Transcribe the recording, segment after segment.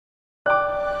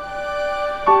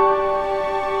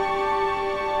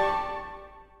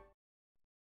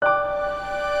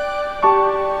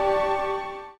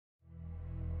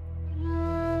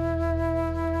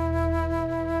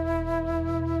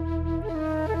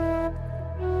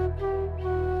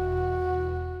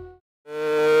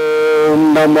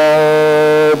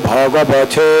Namo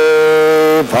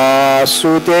Bhagavate Vasudevaya.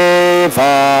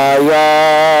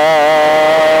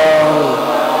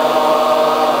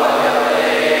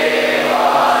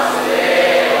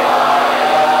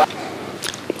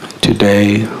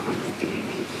 Today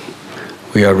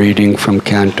we are reading from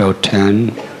Canto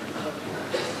 10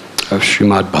 of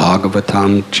Srimad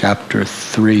Bhagavatam, Chapter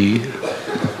 3,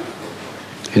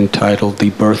 entitled The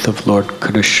Birth of Lord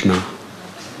Krishna.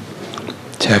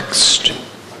 Text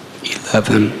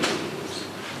 11.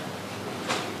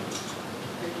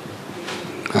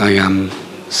 I am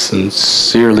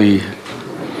sincerely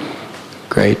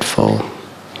grateful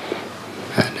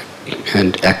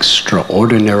and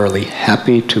extraordinarily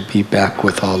happy to be back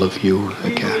with all of you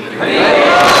again.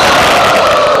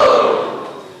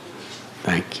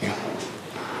 Thank you.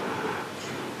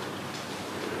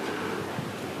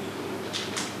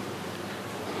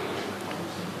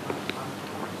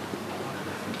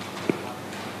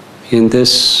 In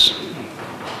this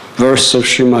verse of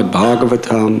Srimad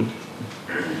Bhagavatam,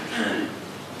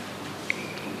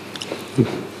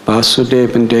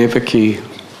 Vasudeva and Devaki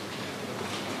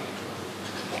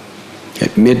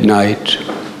at midnight,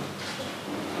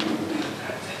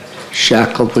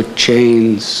 shackled with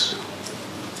chains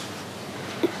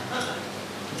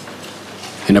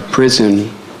in a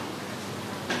prison,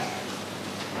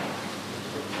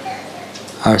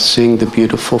 are seeing the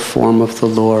beautiful form of the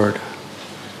Lord,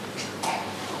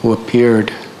 who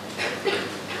appeared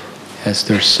as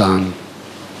their son.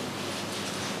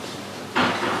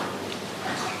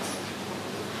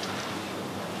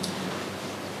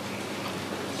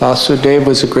 Vasudeva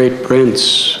was a great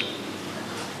prince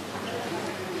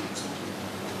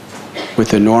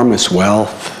with enormous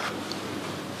wealth,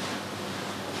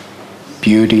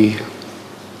 beauty,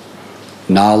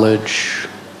 knowledge.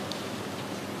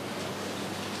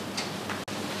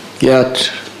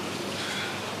 Yet,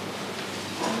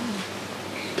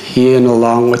 he, and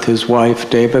along with his wife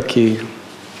Devaki,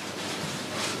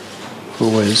 who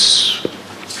was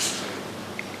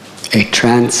a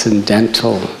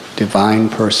transcendental divine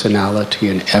personality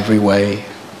in every way,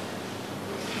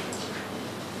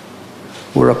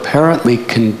 were apparently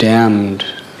condemned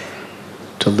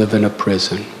to live in a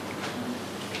prison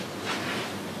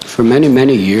for many,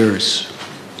 many years.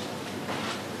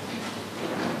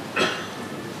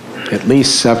 At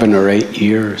least 7 or 8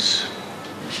 years.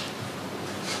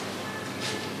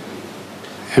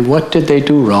 And what did they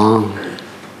do wrong?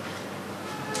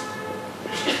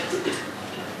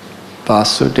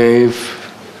 Vasudeva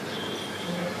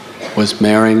was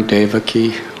marrying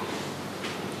Devaki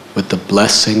with the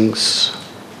blessings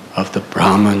of the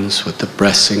Brahmins, with the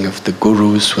blessing of the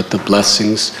Gurus, with the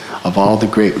blessings of all the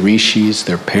great rishis,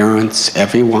 their parents,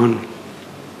 everyone.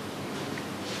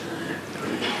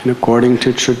 And according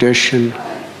to tradition,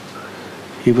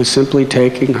 he was simply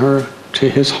taking her to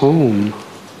his home.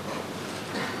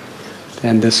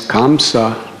 And this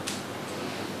Kamsa,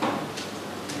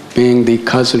 being the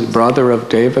cousin brother of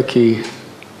Devaki,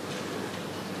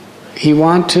 he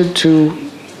wanted to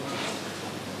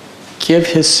give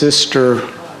his sister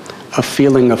a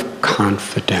feeling of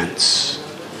confidence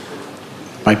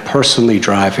by personally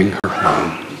driving her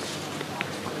home.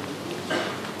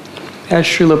 As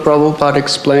Srila Prabhupada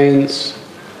explains,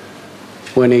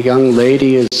 when a young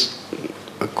lady is,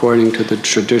 according to the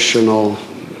traditional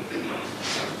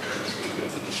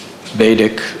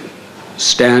Vedic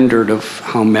standard of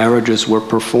how marriages were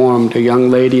performed, a young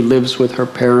lady lives with her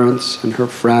parents and her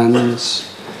friends.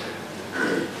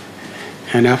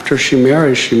 And after she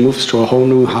marries, she moves to a whole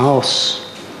new house,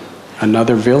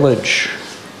 another village.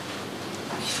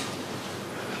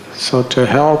 So to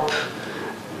help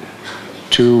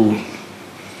to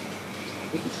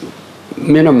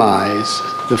minimize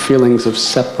the feelings of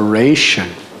separation,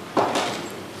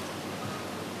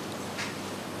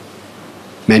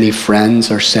 many friends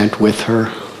are sent with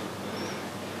her,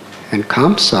 and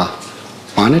Kamsa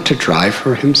wanted to drive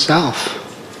her himself.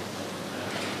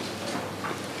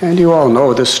 And you all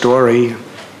know the story,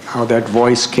 how that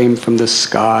voice came from the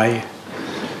sky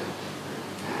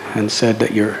and said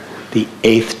that you're the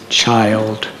 8th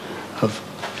child of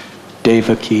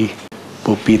Devaki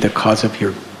will be the cause of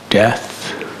your death.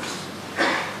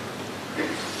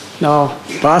 No,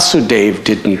 Vasudeva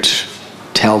didn't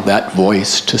tell that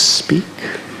voice to speak.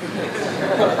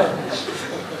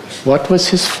 What was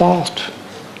his fault?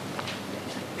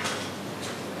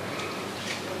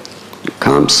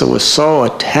 Kamsa was so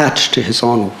attached to his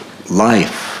own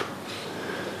life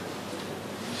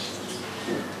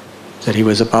that he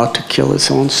was about to kill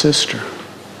his own sister,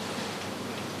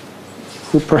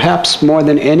 who perhaps more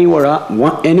than any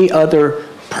other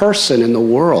person in the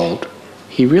world,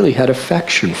 he he really had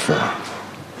affection for.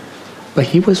 But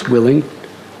he was willing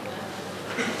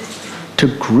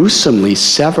to gruesomely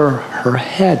sever her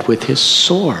head with his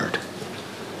sword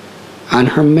on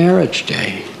her marriage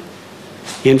day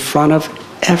in front of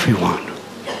everyone.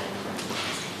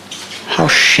 How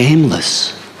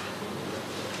shameless.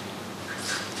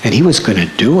 And he was going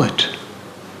to do it.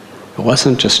 It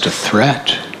wasn't just a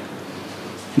threat.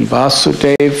 And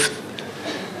Vasudeva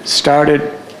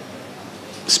started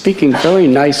speaking very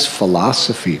nice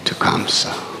philosophy to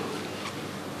Kamsa.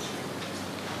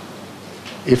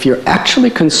 If you're actually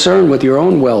concerned with your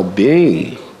own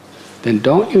well-being, then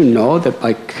don't you know that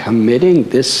by committing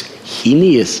this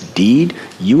heinous deed,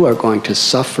 you are going to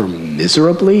suffer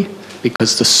miserably?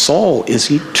 Because the soul is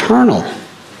eternal.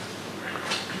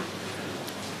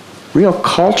 Real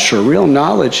culture, real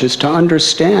knowledge is to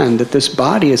understand that this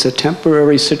body is a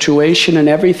temporary situation and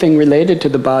everything related to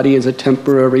the body is a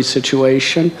temporary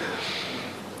situation.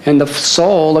 And the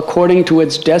soul, according to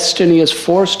its destiny, is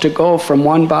forced to go from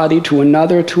one body to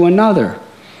another to another.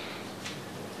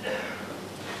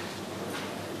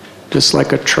 Just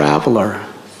like a traveler.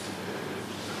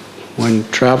 When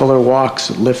traveler walks,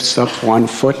 it lifts up one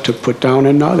foot to put down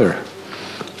another.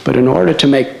 But in order to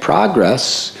make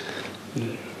progress,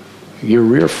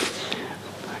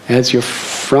 as your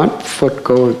front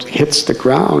foot hits the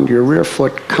ground, your rear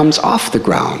foot comes off the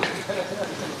ground.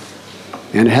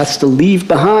 And it has to leave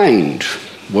behind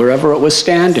wherever it was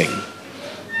standing.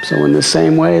 So in the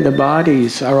same way, the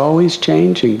bodies are always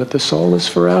changing, but the soul is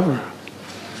forever.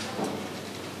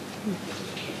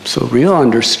 So real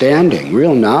understanding,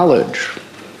 real knowledge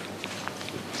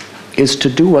is to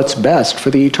do what's best for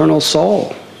the eternal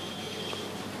soul.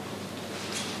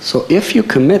 So if you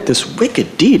commit this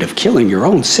wicked deed of killing your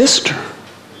own sister,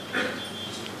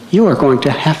 you are going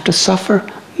to have to suffer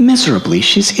miserably.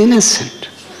 She's innocent.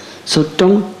 So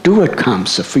don't do it,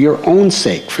 Kamsa, for your own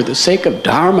sake, for the sake of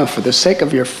Dharma, for the sake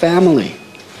of your family.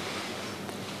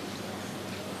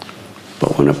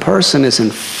 But when a person is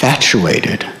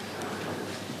infatuated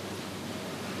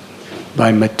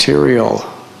by material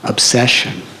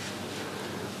obsession,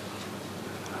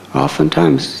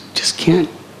 oftentimes just can't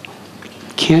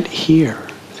hear.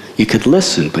 You could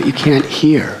listen, but you can't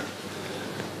hear.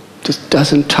 Just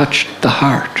doesn't touch the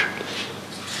heart.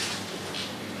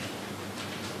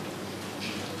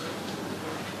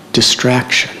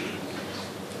 Distraction.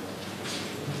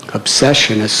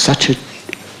 Obsession is such a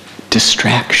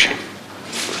distraction.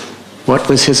 What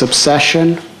was his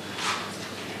obsession?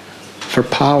 For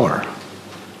power.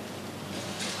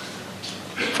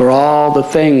 For all the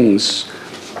things.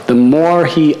 The more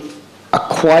he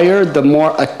acquired, the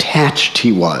more attached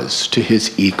he was to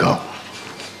his ego.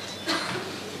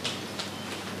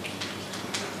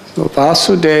 So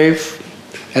Vasudeva,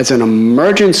 as an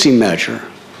emergency measure,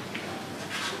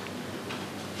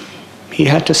 he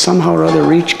had to somehow or other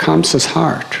reach Kamsa's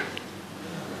heart.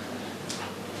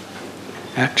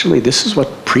 Actually, this is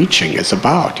what preaching is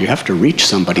about. You have to reach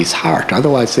somebody's heart,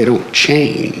 otherwise they don't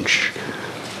change.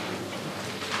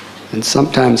 And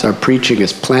sometimes our preaching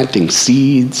is planting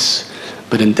seeds,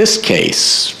 but in this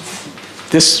case,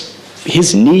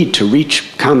 his need to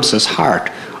reach Kamsa's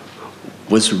heart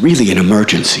was really an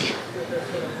emergency.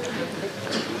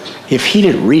 If he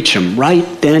didn't reach him right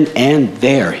then and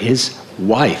there, his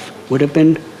wife would have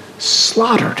been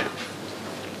slaughtered.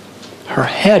 Her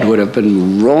head would have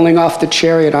been rolling off the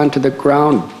chariot onto the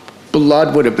ground.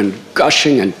 Blood would have been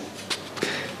gushing and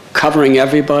covering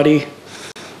everybody.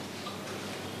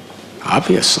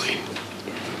 Obviously.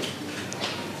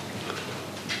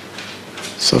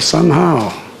 So somehow,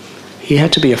 he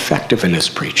had to be effective in his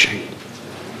preaching.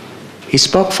 He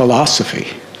spoke philosophy.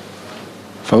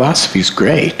 Philosophy's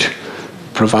great,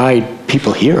 provide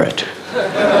people hear it.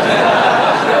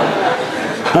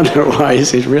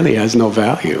 Otherwise, it really has no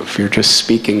value if you're just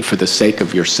speaking for the sake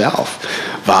of yourself.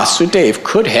 Vasudeva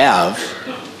could have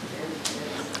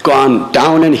gone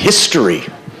down in history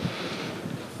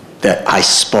that I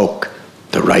spoke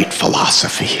the right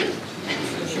philosophy.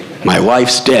 My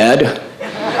wife's dead.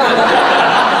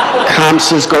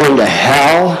 Kamsa's going to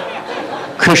hell.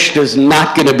 Krishna's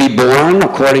not going to be born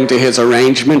according to his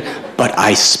arrangement, but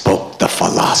I spoke the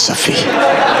philosophy.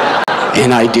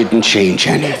 And I didn't change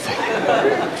anything.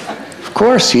 Of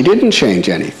course, he didn't change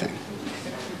anything.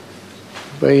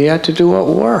 But he had to do what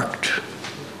worked.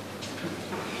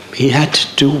 He had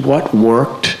to do what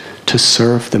worked to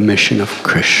serve the mission of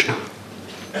Krishna.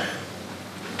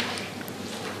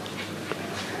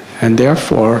 And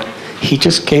therefore, he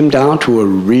just came down to a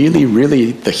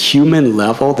really, the human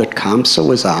level that Kamsa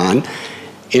was on.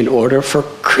 In order for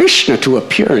Krishna to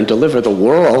appear and deliver the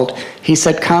world, he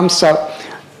said, Kamsa,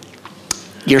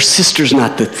 Your sister's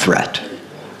not the threat.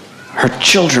 Her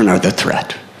children are the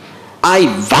threat. I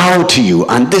vow to you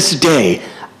on this day,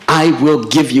 I will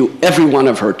give you every one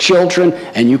of her children,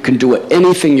 and you can do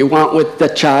anything you want with the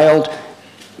child,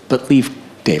 but leave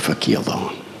Devaki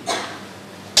alone.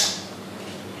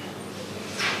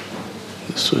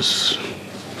 This was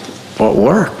what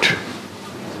worked.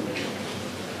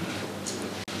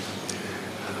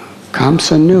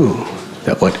 Kamsa knew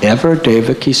that whatever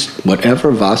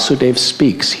Vasudeva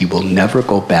speaks, he will never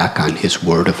go back on his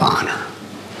word of honor.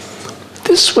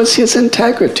 This was his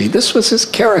integrity. This was his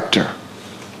character.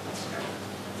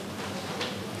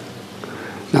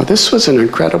 Now, this was an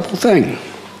incredible thing.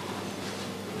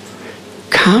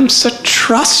 Kamsa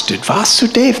trusted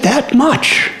Vasudeva that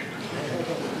much.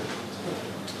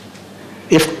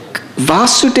 If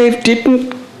Vasudeva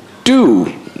didn't do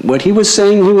what he was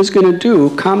saying he was going to do,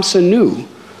 Kamsa knew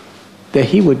that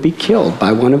he would be killed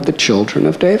by one of the children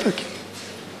of Devaki.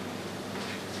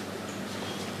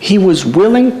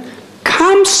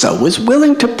 Kamsa was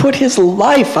willing to put his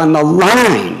life on the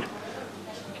line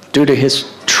due to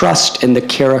his trust in the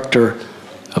character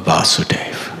of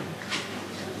Vasudeva.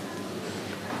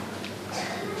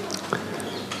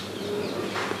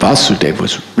 Vasudeva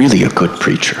was really a good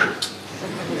preacher.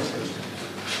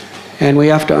 And we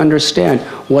have to understand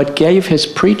what gave his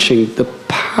preaching the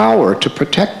power to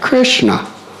protect Krishna,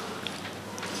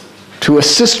 to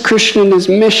assist Krishna in his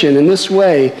mission in this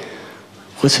way,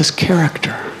 was his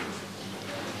character.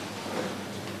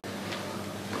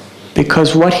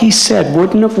 Because what he said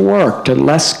wouldn't have worked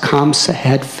unless Kamsa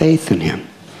had faith in him.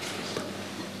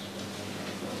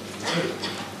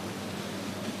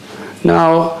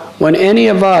 Now, when any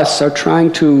of us are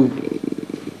trying to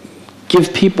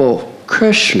give people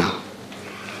Krishna,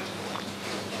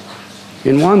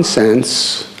 in one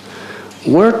sense,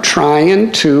 we're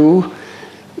trying to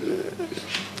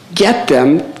get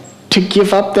them to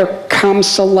give up their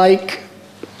Kamsa-like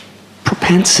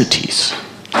propensities.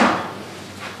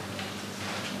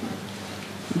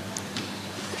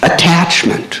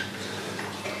 Attachment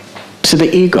to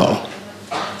the ego,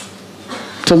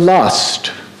 to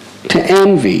lust, to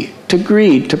envy, to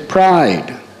greed, to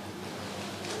pride,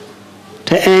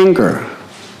 to anger.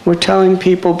 We're telling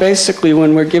people basically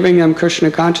when we're giving them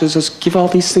Krishna consciousness, give all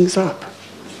these things up.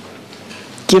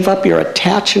 Give up your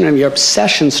attachment and your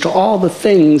obsessions to all the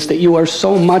things that you are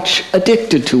so much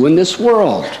addicted to in this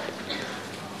world,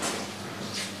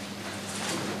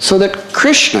 so that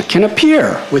Krishna can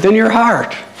appear within your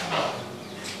heart.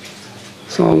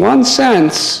 So in one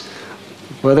sense,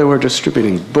 whether we're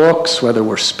distributing books, whether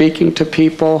we're speaking to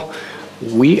people,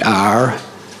 we are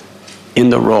in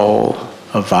the role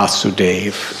of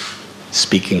Vasudeva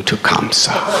speaking to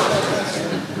Kamsa.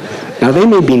 Now they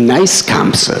may be nice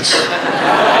Kamsas.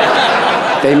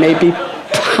 They may be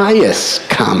pious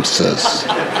Kamsas.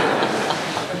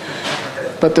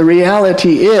 But the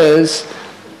reality is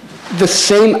the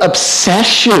same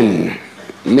obsession,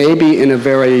 maybe in a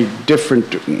very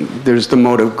different, there's the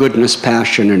mode of goodness,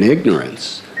 passion, and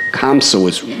ignorance. Kamsa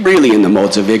was really in the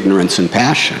modes of ignorance and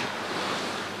passion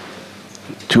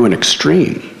to an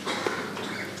extreme.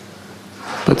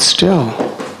 But still,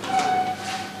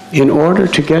 in order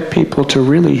to get people to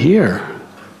really hear,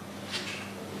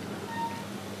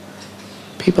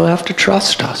 people have to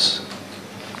trust us.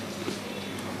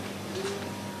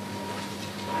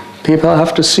 People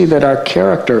have to see that our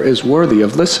character is worthy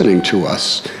of listening to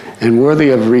us and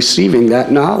worthy of receiving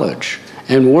that knowledge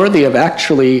and worthy of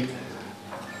actually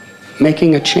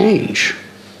making a change.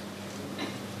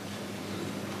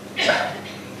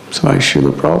 So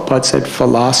Srila Prabhupada said,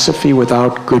 philosophy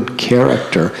without good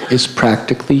character is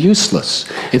practically useless.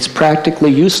 It's practically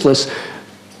useless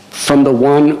from the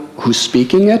one who's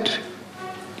speaking it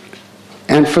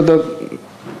and for the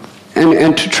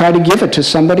and to try to give it to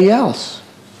somebody else.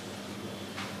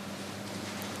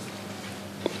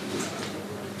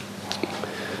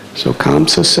 So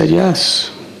Kamsa said yes.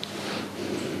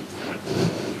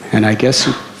 And I guess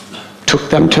he took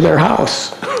them to their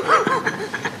house.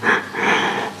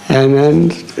 And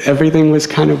then everything was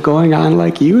kind of going on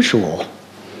like usual.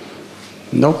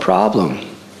 No problem.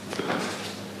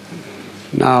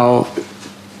 Now,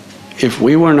 if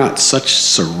we were not such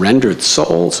surrendered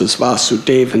souls as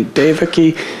Vasudeva and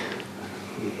Devaki,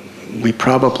 we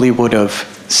probably would have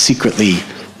secretly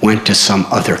went to some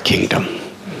other kingdom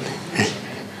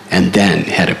and then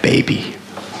had a baby.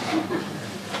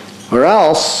 Or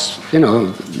else,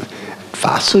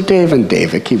 Vasudeva and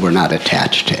Devaki were not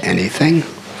attached to anything.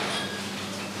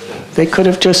 They could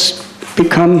have just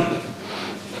become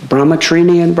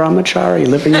brahmacharini and brahmachari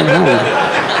living at home.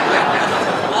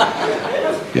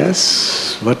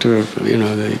 Yes,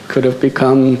 they could have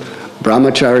become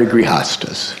brahmachari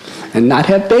grihastas and not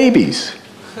have babies.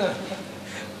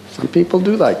 Some people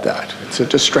do like that. It's a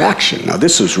distraction. Now,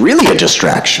 this was really a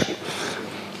distraction.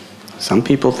 Some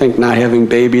people think not having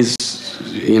babies,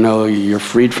 you're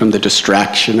freed from the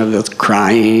distraction of the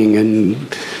crying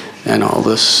and all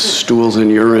the stools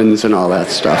and urines and all that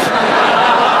stuff.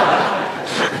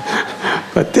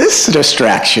 But this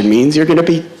distraction means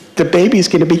the baby's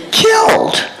going to be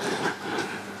killed.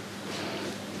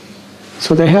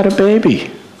 So they had a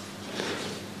baby.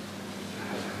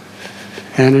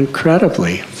 And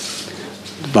incredibly,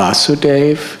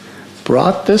 Vasudeva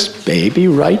brought this baby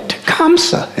right to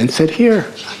Kamsa and said, "Here,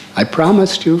 I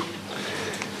promised you."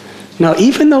 Now,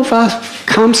 even though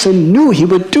Kamsa knew he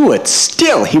would do it,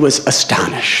 still he was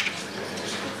astonished.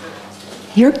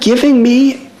 "You're giving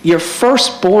me your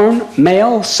firstborn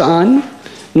male son,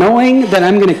 knowing that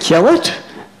I'm going to kill it,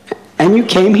 and you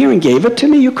came here and gave it to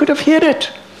me? You could have hid it."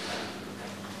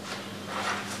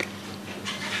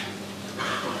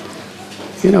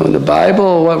 In the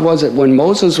Bible, what was it? When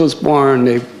Moses was born,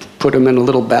 they put him in a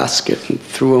little basket and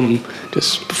threw him,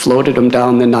 just floated him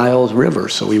down the Nile River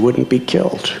so he wouldn't be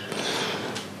killed.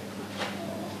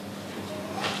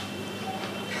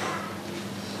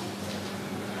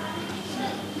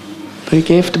 But he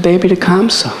gave the baby to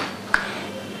Kamsa.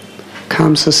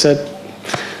 Kamsa said,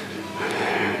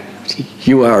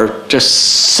 "You are just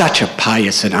such a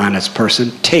pious and honest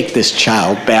person. Take this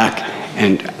child back,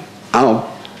 and I'll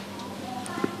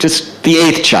just the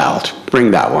 8th child, bring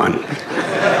that one."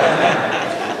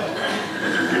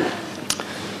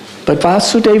 But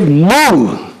Vasudeva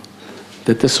knew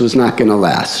that this was not going to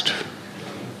last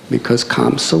because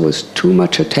Kamsa was too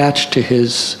much attached to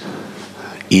his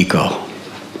ego.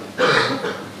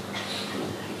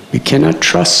 You cannot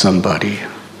trust somebody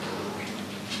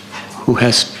who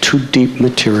has too deep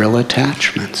material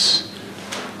attachments.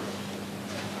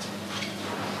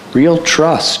 Real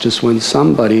trust is when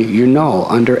somebody,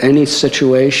 under any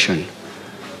situation,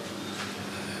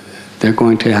 they're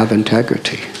going to have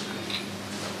integrity.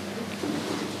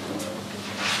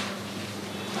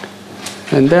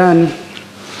 And then,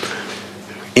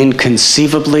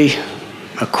 inconceivably,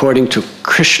 according to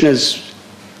Krishna's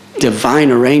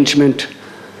divine arrangement,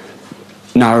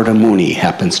 Narada Muni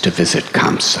happens to visit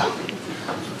Kamsa.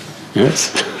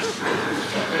 Yes?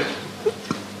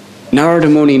 Narada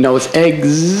Muni knows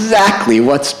exactly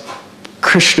what's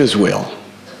Krishna's will.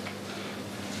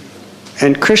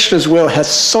 And Krishna's will has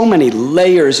so many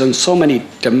layers and so many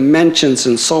dimensions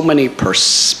and so many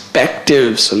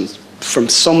perspectives and from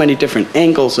so many different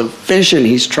angles of vision.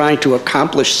 He's trying to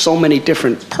accomplish so many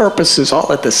different purposes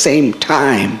all at the same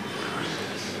time.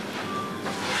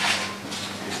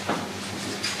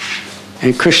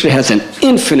 And Krishna has an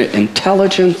infinite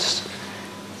intelligence.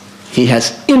 He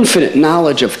has infinite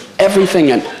knowledge of everything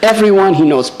and everyone. He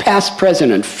knows past,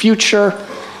 present, and future.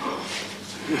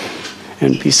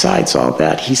 And besides all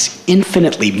that, he's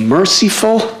infinitely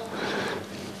merciful.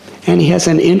 And he has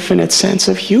an infinite sense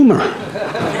of humor.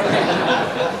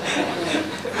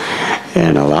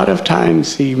 And a lot of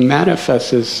times he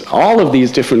manifests all of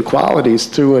these different qualities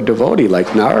through a devotee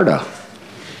like Narada.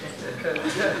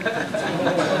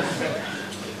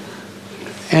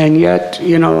 And yet,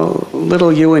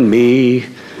 little you and me,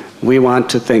 we want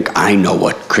to think, I know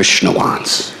what Krishna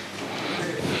wants.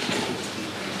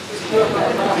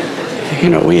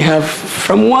 We have,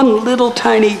 from one little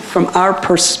tiny, from our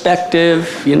perspective,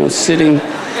 sitting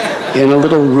in a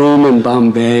little room in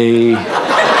Bombay.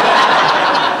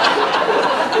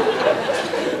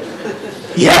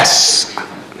 Yes,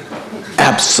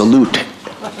 absolute.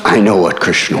 I know what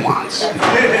Krishna wants.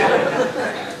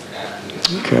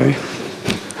 Okay.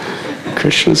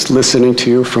 Krishna's listening to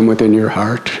you from within your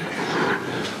heart.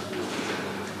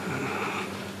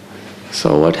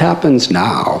 So what happens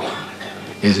now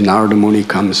is Narada Muni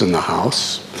comes in the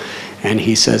house and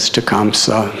he says to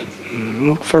Kamsa,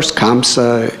 first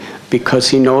Kamsa, because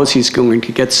he knows he's going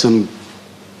to get some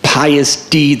pious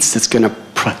deeds that's going to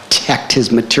protect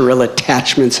his material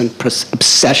attachments and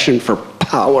obsession for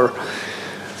power.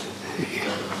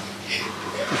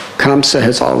 Kamsa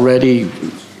has already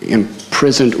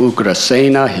imprisoned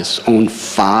Ugrasena, his own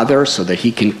father, so that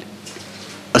he can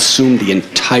assume the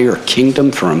entire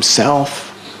kingdom for himself.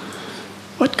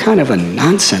 What kind of a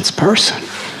nonsense person?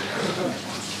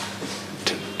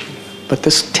 But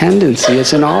this tendency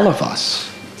is in all of us.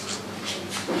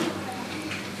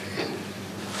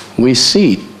 We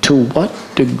see to what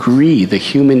degree the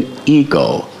human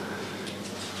ego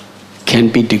can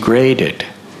be degraded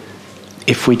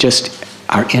if we just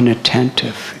are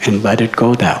inattentive and let it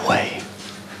go that way.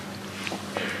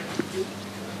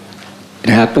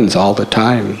 happens all the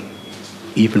time,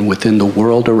 even within the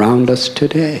world around us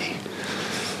today.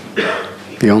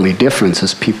 The only difference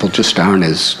is people just aren't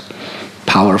as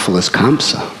powerful as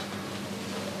Kamsa.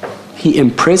 He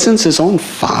imprisons his own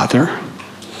father.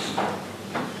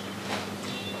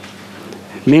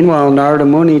 Meanwhile, Narada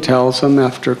Muni tells him,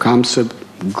 after Kamsa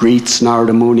greets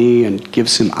Narada Muni and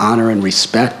gives him honor and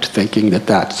respect, thinking that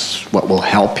that's what will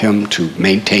help him to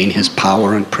maintain his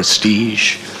power and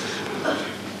prestige.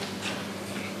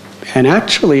 And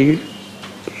actually,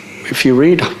 if you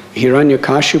read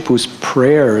Hiranyakashipu's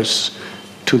prayers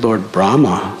to Lord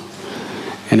Brahma,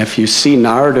 and if you see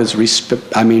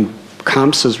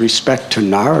Kamsa's respect to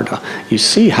Narada, you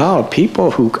see how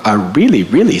people who are really,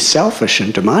 really selfish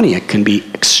and demoniac can be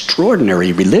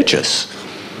extraordinary religious,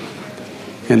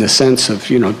 in the sense of,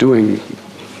 doing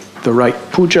the right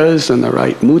pujas and the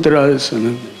right mudras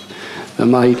and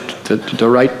the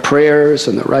right prayers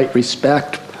and the right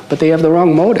respect, but they have the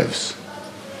wrong motives.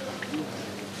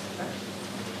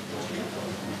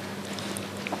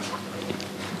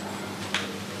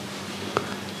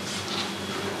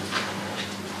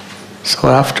 So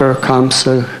after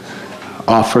Kamsa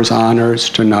offers honors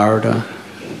to Narada,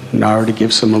 Narada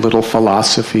gives him a little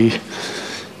philosophy.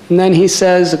 And then he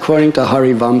says, according to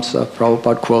Harivamsa,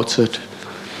 Prabhupada quotes it,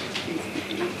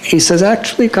 he says,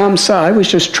 actually, Kamsa, I was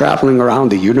just traveling around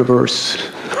the universe.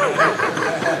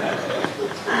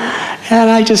 And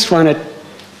I just want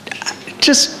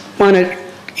to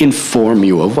inform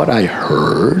you of what I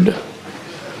heard.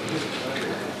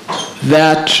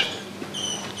 That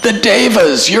the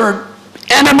Devas, your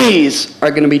enemies, are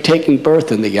going to be taking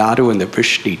birth in the Yadu and the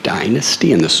Vrishni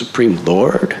dynasty, and the Supreme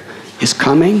Lord is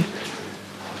coming.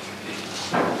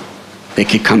 They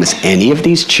could come as any of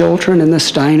these children in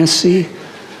this dynasty.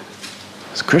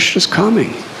 Krishna's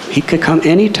coming. He could come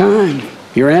anytime.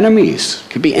 Your enemies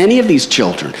could be any of these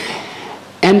children.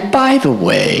 And by the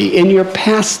way, in your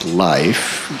past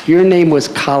life, your name was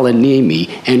Kalanemi,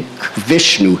 and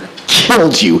Vishnu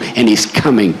killed you, and he's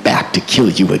coming back to kill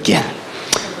you again.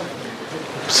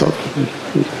 So,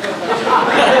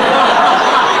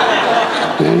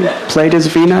 played his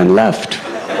veena and left.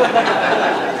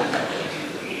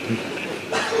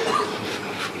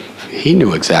 He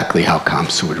knew exactly how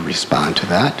Kamsa would respond to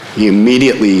that. He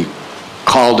immediately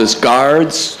called his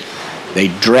guards. They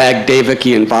dragged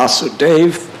Devaki and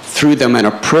Vasudeva, threw them in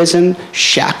a prison,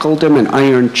 shackled them in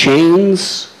iron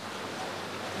chains,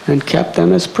 and kept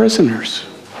them as prisoners.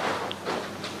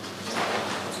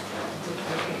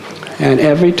 And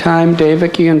every time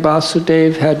Devaki and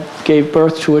Vasudeva gave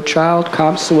birth to a child,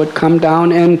 Kamsa would come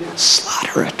down and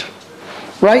slaughter it,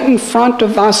 right in front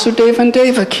of Vasudeva and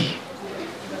Devaki.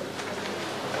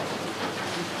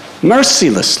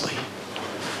 Mercilessly.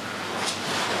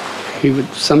 He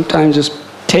would sometimes just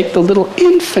take the little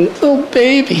infant, little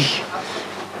baby,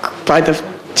 by the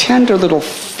tender little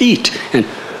feet and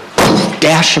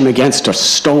dash him against a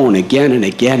stone again and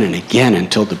again and again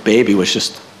until the baby was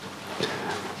just...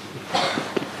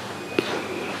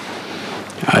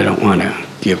 I don't want to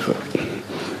give an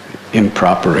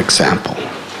improper example,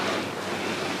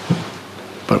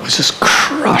 but it was just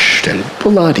crushed and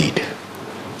bloodied.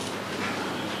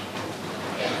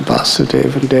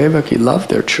 Vasudeva and Devaki loved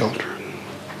their children.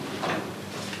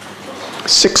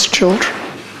 6 children.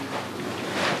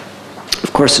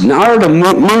 Of course, Narada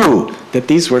knew that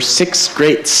these were 6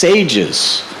 great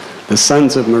sages, the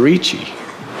sons of Marichi,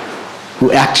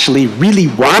 who actually really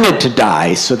wanted to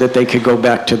die so that they could go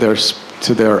back to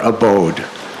their abode,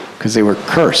 because they were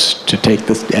cursed to take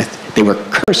this death. They were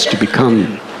cursed to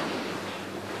become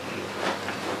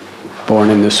born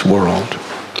in this world.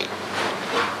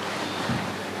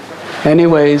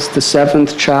 Anyways, the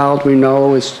 7th child we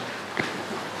know is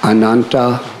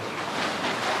Ananta,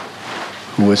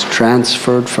 who was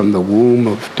transferred from the womb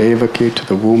of Devaki to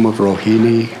the womb of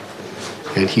Rohini,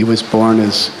 and he was born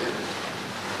as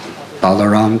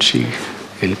Balaramji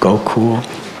in Gokul.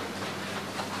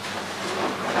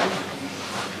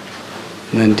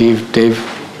 And then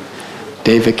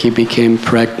Devaki became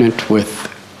pregnant with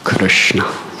Krishna.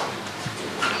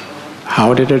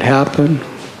 How did it happen?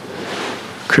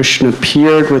 Krishna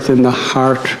appeared within the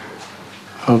heart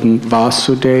of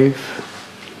Vasudeva,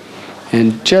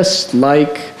 and just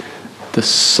like the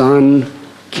sun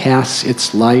casts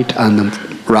its light on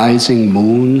the rising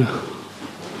moon,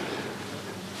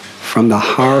 from the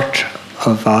heart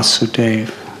of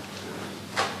Vasudeva,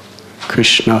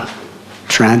 Krishna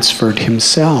transferred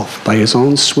himself by his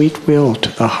own sweet will to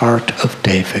the heart of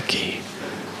Devaki.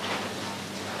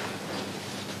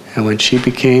 And when she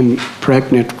became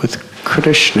pregnant with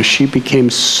Krishna, she became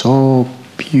so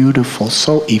beautiful,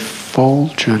 so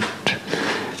effulgent,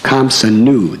 Kamsa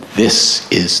knew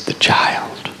this is the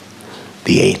child,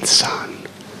 the 8th son.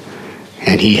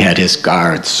 And he had his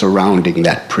guards surrounding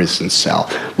that prison cell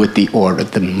with the order,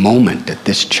 the moment that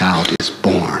this child is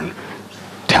born,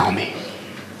 tell me.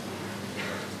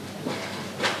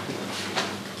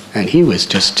 And he was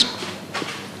just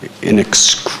in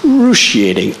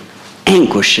excruciating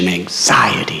anguish and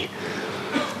anxiety.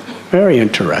 Very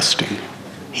interesting.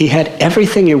 He had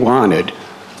everything he wanted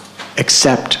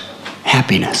except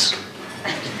happiness.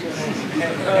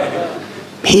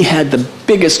 He had the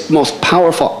biggest, most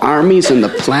powerful armies in the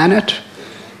planet.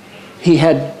 He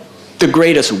had the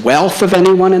greatest wealth of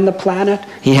anyone in the planet.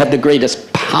 He had the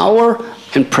greatest power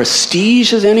and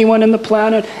prestige as anyone in the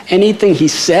planet. Anything he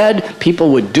said,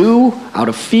 people would do out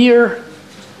of fear.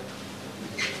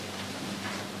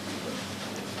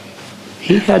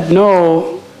 He had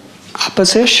no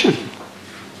opposition.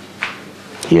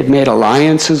 He had made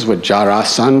alliances with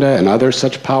Jarasandha and other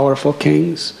such powerful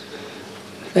kings.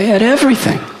 They had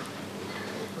everything.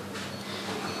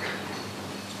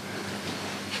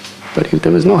 But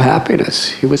there was no happiness.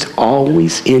 He was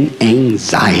always in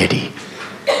anxiety.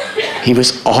 He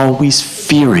was always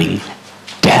fearing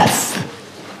death.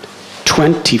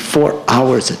 24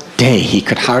 hours a day, he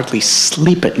could hardly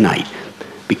sleep at night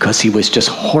because he was just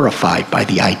horrified by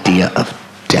the idea of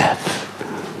death.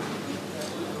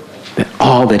 That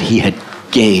all that he had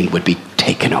gained would be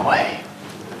taken away.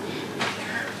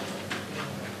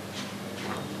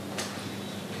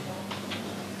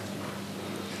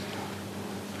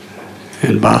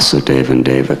 And Vasudeva and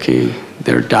Devaki,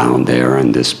 they're down there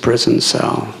in this prison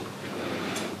cell,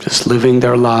 just living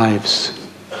their lives.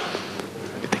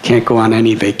 They can't go on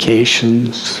any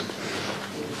vacations.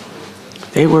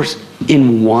 They were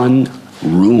in one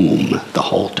room the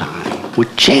whole time,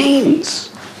 with chains,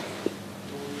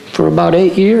 for about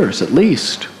 8 years at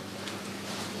least.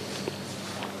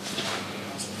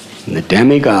 And the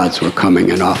demigods were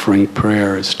coming and offering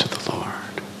prayers to the Lord.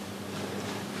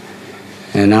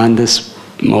 And on this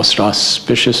most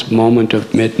auspicious moment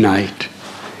of midnight,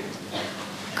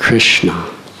 Krishna,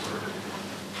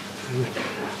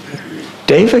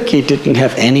 Devaki didn't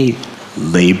have any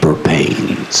labor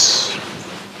pains.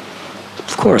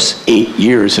 Of course, 8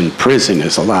 years in prison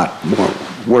is a lot more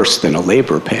worse than a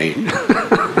labor pain.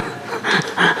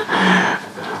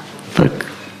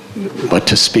 But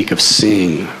to speak of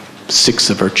seeing 6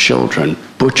 of her children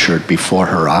butchered before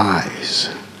her eyes.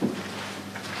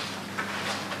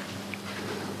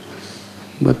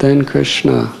 But then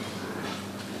Krishna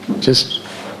just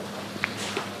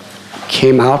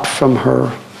came out from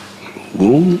her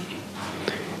womb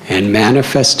and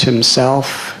manifested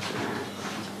himself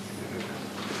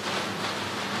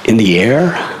in the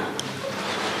air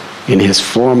in his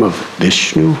form of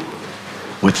Vishnu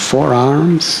with 4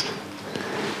 arms,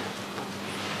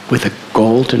 with a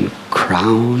golden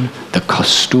crown, the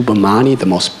Kaustubhamani, the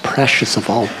most precious of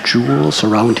all jewels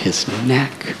around his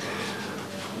neck,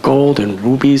 gold and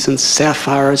rubies and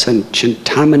sapphires and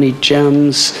chintamani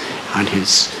gems on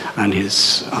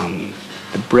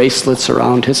the bracelets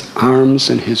around his arms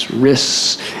and his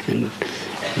wrists and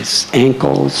his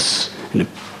ankles, and a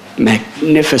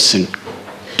magnificent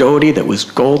dhoti that was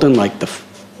golden, like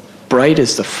bright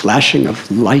as the flashing of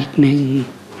lightning.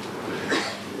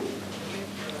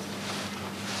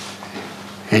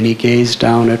 And he gazed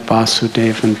down at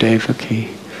Vasudeva and Devaki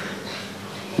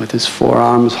with his 4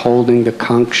 arms holding the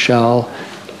conch shell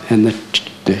and the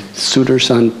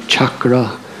Sudarshan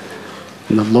chakra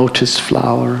and the lotus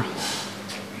flower,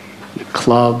 the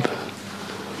club.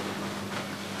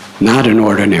 Not an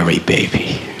ordinary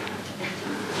baby.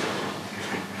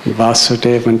 And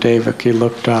Vasudeva and Devaki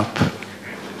looked up,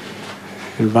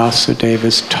 and Vasudeva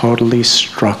is totally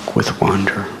struck with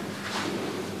wonder.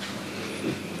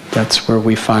 That's where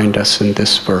we find us in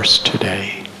this verse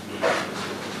today.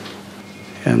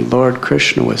 And Lord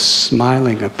Krishna was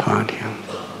smiling upon him.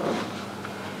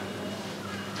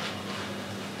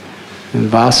 And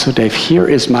Vasudeva, here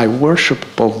is my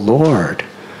worshipable Lord.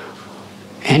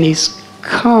 And he's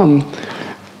come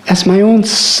as my own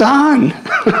son.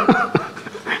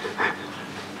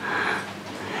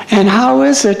 And how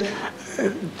is it?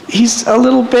 He's a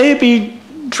little baby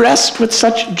dressed with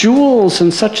such jewels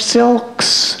and such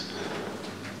silks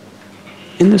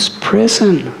in this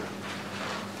prison.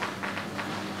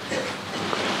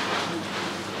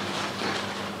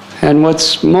 And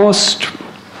what's most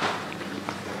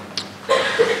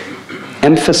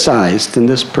emphasized in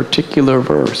this particular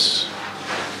verse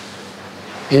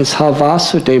is how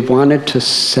Vasudeva wanted to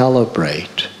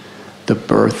celebrate the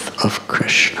birth of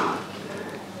Krishna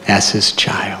as his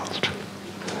child.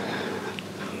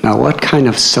 Now Now, what kind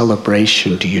of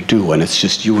celebration do you do when it's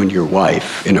just you and your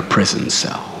wife in a prison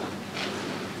cell?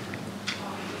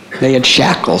 They had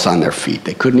shackles on their feet.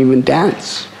 They couldn't even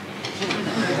dance.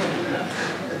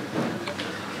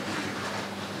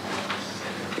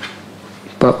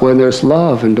 But when there's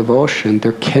love and devotion,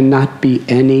 there cannot be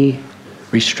any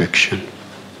restriction.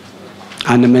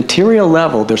 On the material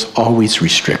level, there's always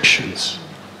restrictions.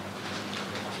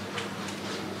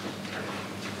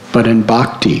 But in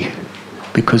bhakti,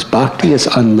 because bhakti is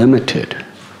unlimited,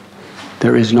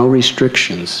 there is no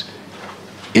restrictions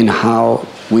in how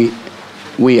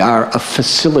we are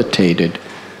facilitated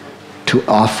to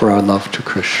offer our love to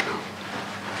Krishna.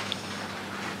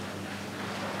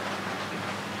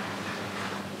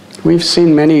 We've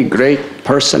seen many great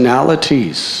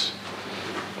personalities,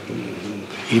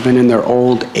 even in their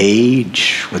old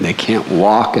age, when they can't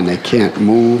walk and they can't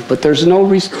move, but there's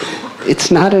no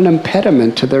it's not an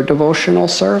impediment to their devotional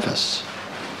service.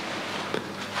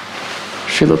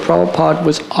 Srila Prabhupada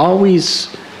was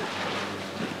always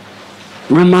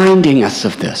reminding us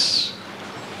of this.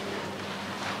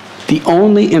 The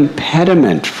only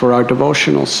impediment for our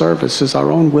devotional service is our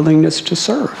own willingness to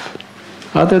serve.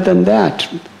 Other than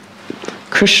that,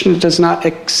 Krishna does not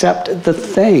accept the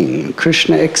thing.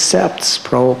 Krishna accepts,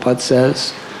 Prabhupada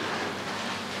says,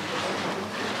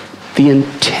 the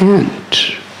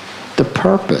intent, the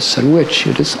purpose in which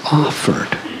it is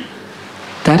offered.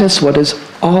 That is what is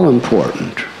all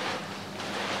important.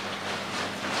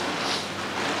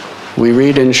 We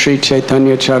read in Sri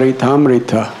Chaitanya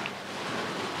Charitamrita,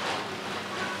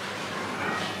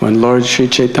 when Lord Sri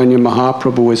Chaitanya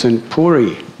Mahaprabhu was in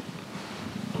Puri,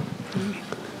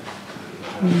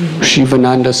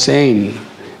 Shivananda Sen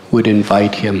would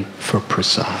invite him for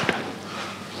prasad.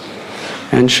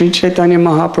 And Sri Chaitanya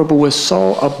Mahaprabhu was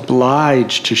so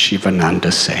obliged to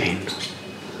Shivananda Sen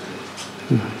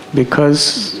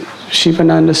because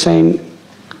Shivananda Sen,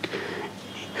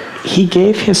 he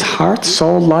gave his heart,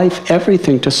 soul, life,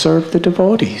 everything to serve the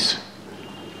devotees.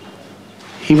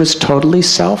 He was totally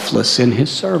selfless in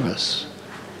his service.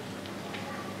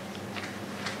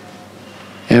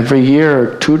 Every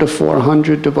year, 200 to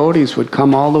 400 devotees would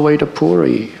come all the way to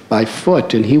Puri by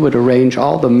foot, and he would arrange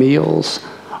all the meals,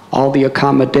 all the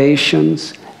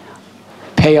accommodations,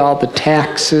 pay all the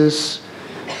taxes.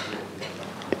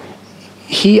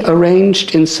 He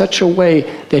arranged in such a way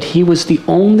that he was the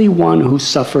only one who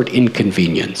suffered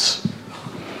inconvenience,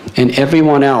 and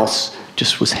everyone else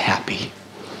just was happy.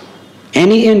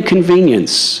 Any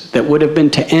inconvenience that would have been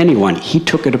to anyone, he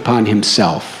took it upon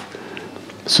himself,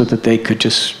 so that they could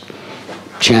just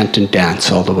chant and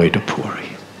dance all the way to Puri.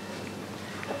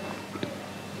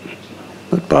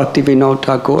 But Bhaktivinoda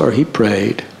Thakur, he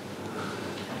prayed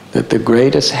that the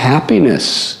greatest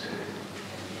happiness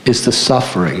is the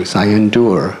sufferings I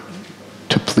endure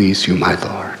to please you, my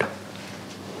Lord.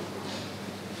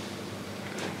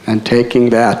 And taking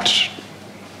that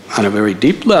on a very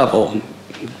deep level,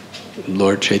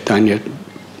 Lord Chaitanya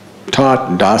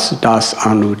taught Das Das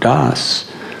Anudas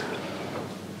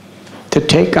to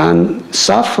take on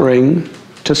suffering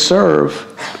to serve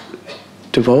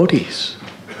devotees,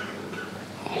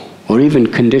 or even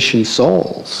conditioned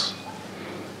souls,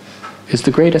 is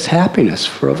the greatest happiness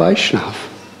for a Vaishnava.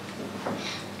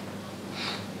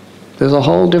 There's a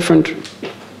whole different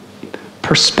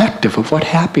perspective of what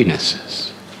happiness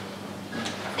is.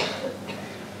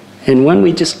 And when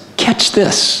we just catch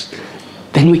this,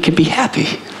 then we can be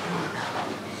happy.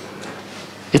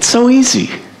 It's so easy.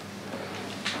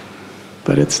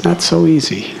 But it's not so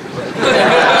easy.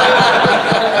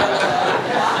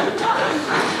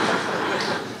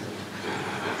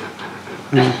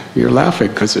 You're laughing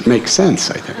because it makes sense,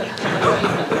 I think.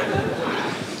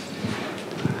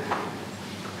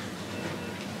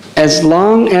 As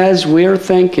long as we're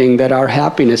thinking that our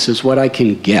happiness is what I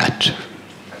can get,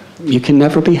 you can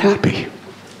never be happy.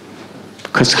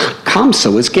 Because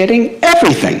Kamsa was getting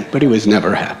everything, but he was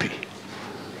never happy.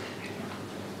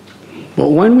 But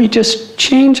when we just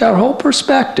change our whole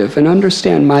perspective and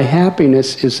understand my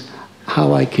happiness is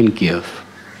how I can give,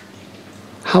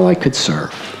 how I could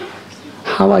serve,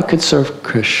 how I could serve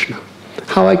Krishna,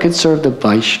 how I could serve the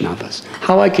Vaishnavas,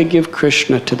 how I could give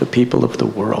Krishna to the people of the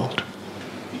world.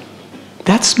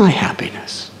 That's my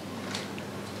happiness.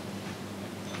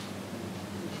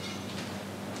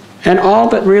 And all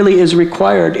that really is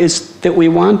required is that we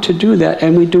want to do that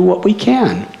and we do what we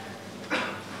can.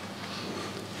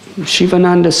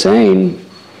 Shivananda Sen,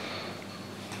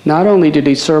 not only did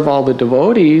he serve all the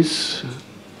devotees,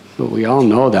 but we all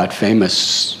know that famous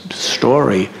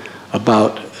story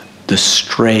about the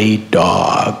stray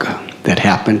dog that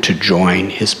happened to join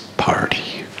his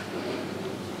party.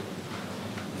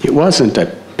 It wasn't a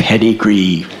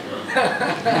pedigree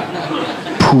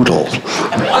poodle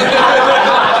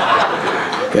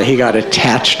that he got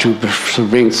attached to for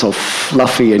being so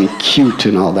fluffy and cute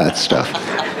and all that stuff.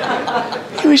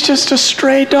 He was just a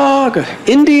stray dog, an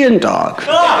Indian dog.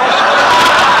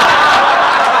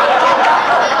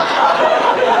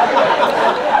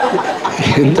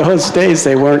 In those days,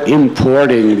 they weren't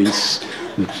importing these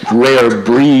rare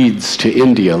breeds to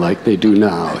India like they do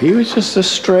now. He was just a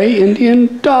stray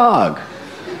Indian dog.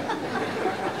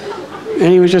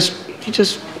 And he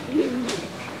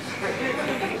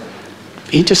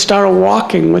just started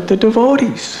walking with the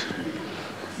devotees.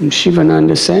 And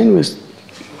Shivananda Sen was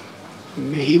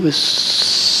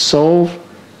so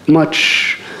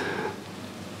much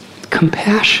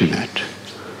compassionate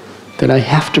that I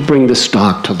have to bring this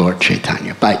dog to Lord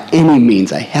Chaitanya. By any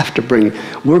means, I have to bring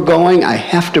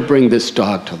this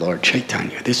dog to Lord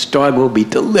Chaitanya. This dog will be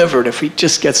delivered if he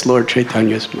just gets Lord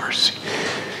Chaitanya's mercy.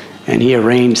 And he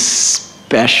arranged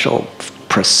special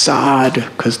prasad,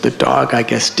 because the dog, I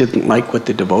guess, didn't like what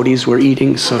the devotees were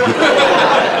eating, so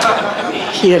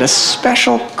he had a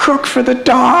special cook for the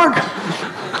dog.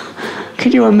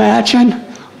 Can you imagine?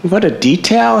 What a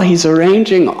detail. He's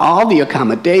arranging all the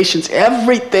accommodations,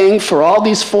 everything for all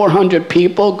these 400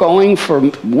 people going for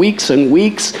weeks and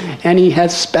weeks, and he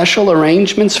has special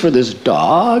arrangements for this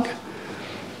dog.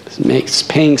 He's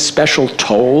paying special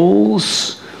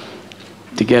tolls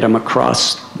to get him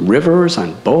across rivers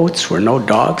on boats where no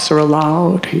dogs are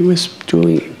allowed. He was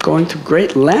going to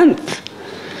great length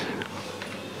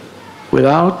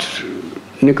without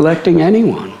neglecting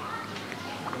anyone.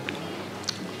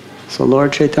 So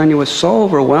Lord Chaitanya was so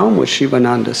overwhelmed with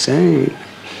Shivananda Sen.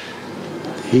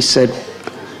 He said,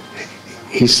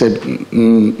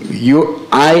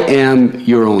 I am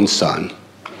your own son.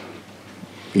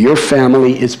 Your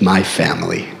family is my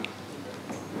family.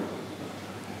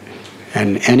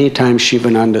 And anytime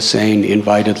Shivananda Sen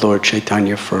invited Lord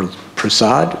Chaitanya for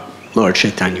prasad, Lord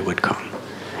Chaitanya would come.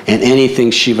 And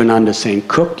anything Shivananda Sen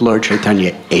cooked, Lord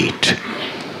Chaitanya ate.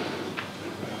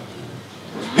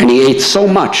 And he ate so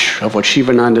much of what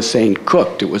Shivananda Sen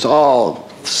cooked. It was all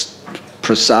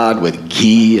prasad with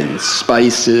ghee and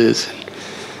spices.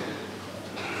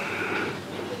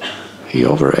 He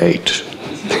overate.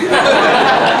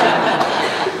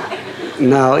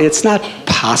 Now, it's not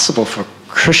possible for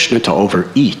Krishna to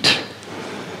overeat.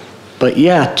 But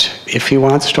yet, if he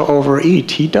wants to overeat,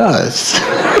 he does.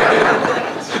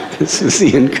 This is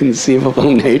the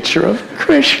inconceivable nature of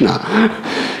Krishna.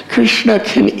 Krishna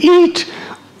can eat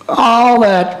all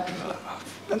that,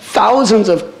 thousands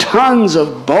of tons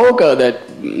of bhoga that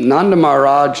Nanda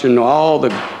Maharaj and all the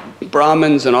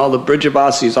Brahmins and all the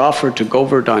Brijavasis offered to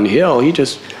Govardhan Hill. He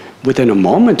just, within a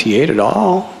moment, he ate it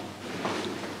all.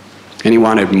 And he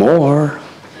wanted more.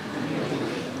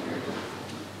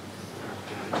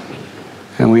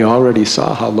 And we already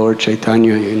saw how Lord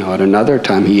Chaitanya, at another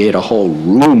time, he ate a whole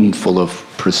room full of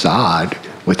prasad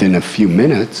within a few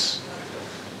minutes.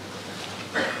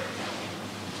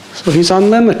 So he's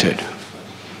unlimited.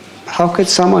 How could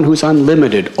someone who's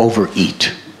unlimited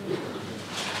overeat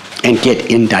and get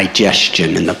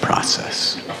indigestion in the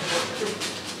process?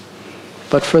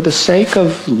 But for the sake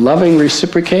of loving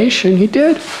reciprocation, he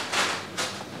did.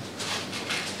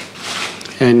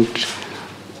 And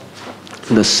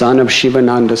the son of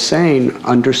Shivananda Sen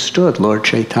understood Lord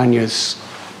Chaitanya's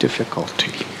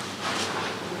difficulty.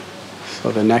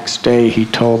 So the next day he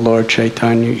told Lord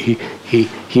Chaitanya, he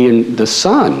and the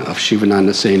son of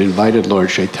Shivananda Sen invited Lord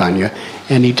Chaitanya,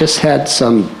 and he just had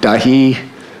some dahi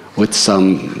with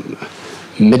some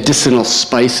medicinal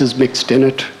spices mixed in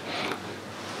it,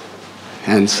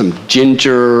 and some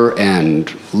ginger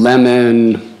and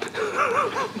lemon,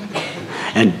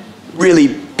 and really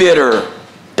bitter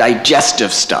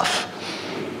digestive stuff.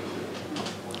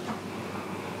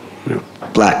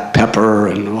 Black pepper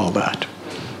and all that.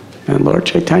 And Lord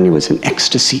Chaitanya was in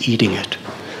ecstasy eating it.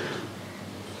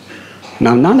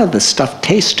 Now, none of the stuff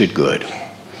tasted good,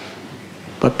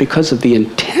 but because of the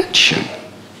intention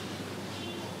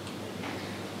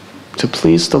to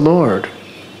please the Lord,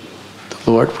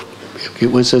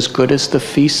 it was as good as the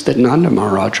feast that Nanda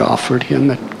Maharaj offered him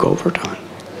at Govardhan.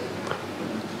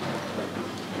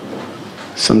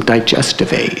 Some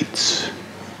digestive aids.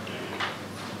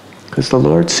 Because the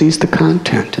Lord sees the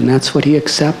content, and that's what he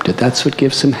accepted. That's what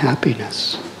gives him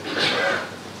happiness.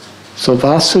 So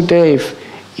Vasudeva,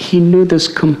 he knew this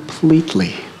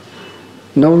completely.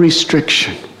 No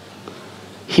restriction.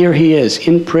 Here he is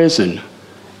in prison,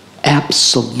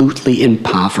 absolutely in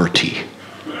poverty.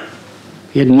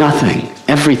 He had nothing.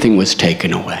 Everything was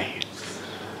taken away.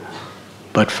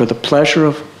 But for the pleasure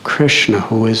of Krishna,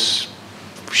 who is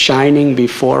shining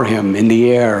before him in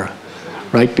the air,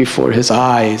 right before his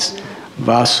eyes,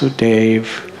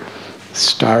 Vasudeva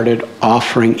started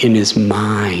offering in his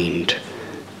mind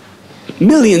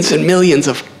millions and millions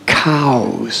of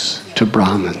cows to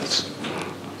Brahmins.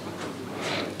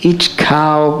 Each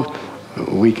cow,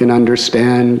 we can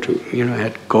understand,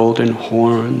 had golden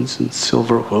horns and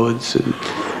silver hoods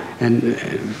and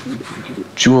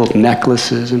jeweled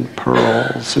necklaces and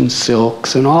pearls and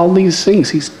silks and all these things.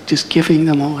 He's just giving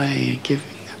them away.